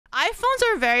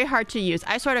iPhones are very hard to use.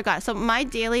 I swear to God. So my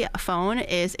daily phone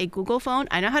is a Google phone.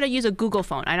 I know how to use a Google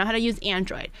phone. I know how to use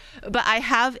Android. But I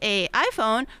have a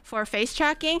iPhone for face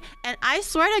tracking. And I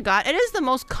swear to God, it is the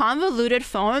most convoluted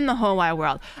phone in the whole wide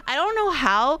world. I don't know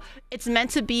how it's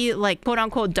meant to be like quote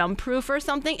unquote dumb proof or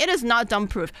something. It is not dumb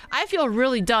proof. I feel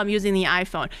really dumb using the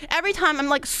iPhone. Every time I'm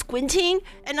like squinting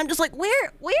and I'm just like,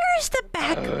 where is the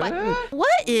back button?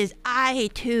 What is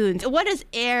iTunes? What is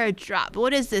AirDrop?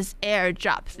 What is this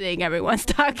AirDrop thing everyone's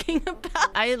talking about?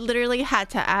 I literally had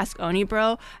to ask Oni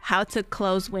bro how to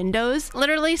close Windows.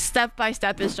 Literally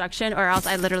step-by-step instruction, or else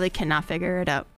I literally cannot figure it out.